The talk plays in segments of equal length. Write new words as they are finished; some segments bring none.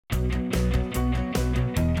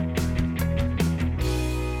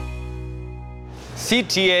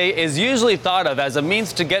CTA is usually thought of as a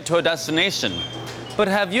means to get to a destination. But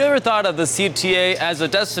have you ever thought of the CTA as a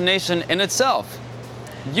destination in itself?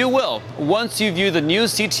 You will once you view the new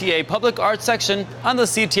CTA Public Art section on the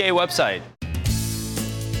CTA website.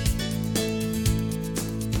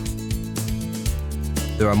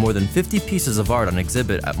 There are more than 50 pieces of art on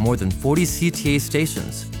exhibit at more than 40 CTA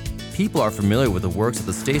stations. People are familiar with the works of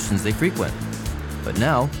the stations they frequent. But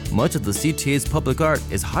now, much of the CTA's public art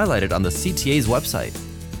is highlighted on the CTA's website.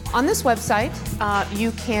 On this website,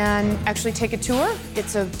 you can actually take a tour.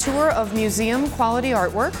 It's a tour of museum quality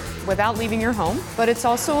artwork without leaving your home, but it's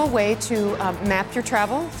also a way to map your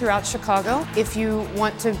travel throughout Chicago if you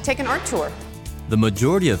want to take an art tour. The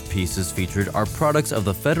majority of pieces featured are products of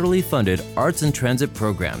the federally funded Arts in Transit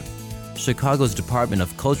program. Chicago's Department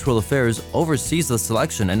of Cultural Affairs oversees the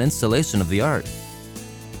selection and installation of the art.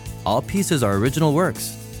 All pieces are original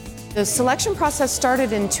works. The selection process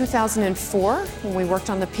started in 2004 when we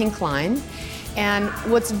worked on the Pink Line. And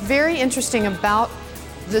what's very interesting about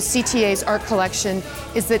the CTA's art collection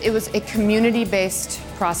is that it was a community-based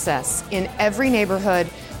process. In every neighborhood,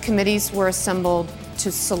 committees were assembled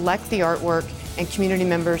to select the artwork, and community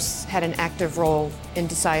members had an active role in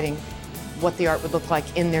deciding what the art would look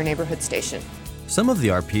like in their neighborhood station. Some of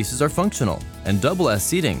the art pieces are functional and double as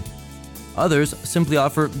seating. Others simply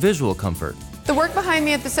offer visual comfort. The work behind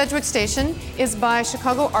me at the Sedgwick Station is by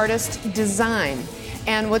Chicago artist Design.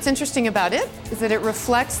 And what's interesting about it is that it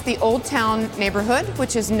reflects the Old Town neighborhood,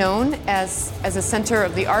 which is known as a center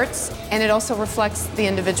of the arts, and it also reflects the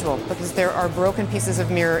individual because there are broken pieces of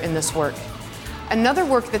mirror in this work. Another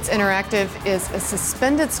work that's interactive is a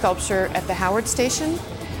suspended sculpture at the Howard Station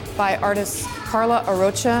by artists Carla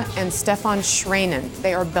Arocha and Stefan Schreinen.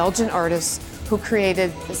 They are Belgian artists who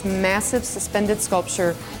created this massive suspended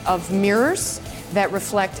sculpture of mirrors that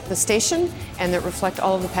reflect the station and that reflect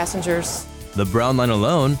all of the passengers. The Brown Line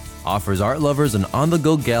alone offers art lovers an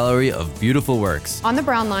on-the-go gallery of beautiful works. On the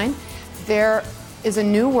Brown Line, there is a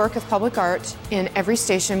new work of public art in every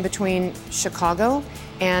station between Chicago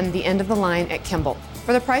and the end of the line at Kimball.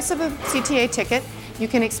 For the price of a CTA ticket, you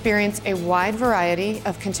can experience a wide variety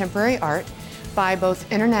of contemporary art by both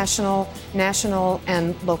international, national,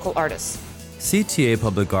 and local artists. CTA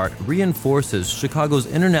Public Art reinforces Chicago's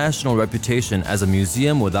international reputation as a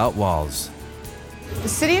museum without walls. The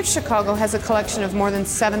City of Chicago has a collection of more than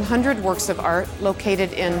 700 works of art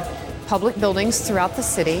located in public buildings throughout the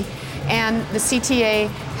city, and the CTA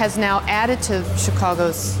has now added to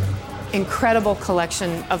Chicago's incredible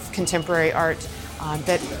collection of contemporary art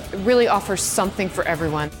that really offers something for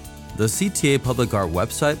everyone. The CTA Public Art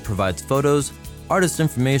website provides photos, artist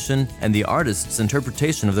information, and the artist's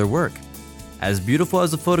interpretation of their work. As beautiful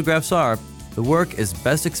as the photographs are, the work is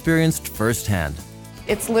best experienced firsthand.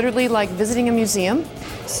 It's literally like visiting a museum,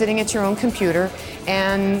 sitting at your own computer,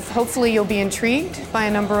 and hopefully you'll be intrigued by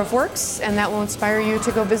a number of works, and that will inspire you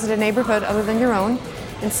to go visit a neighborhood other than your own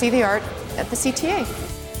and see the art at the CTA.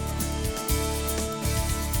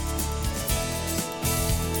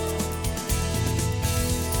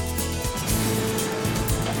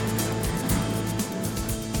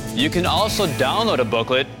 You can also download a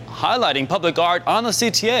booklet highlighting public art on the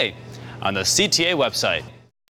CTA website.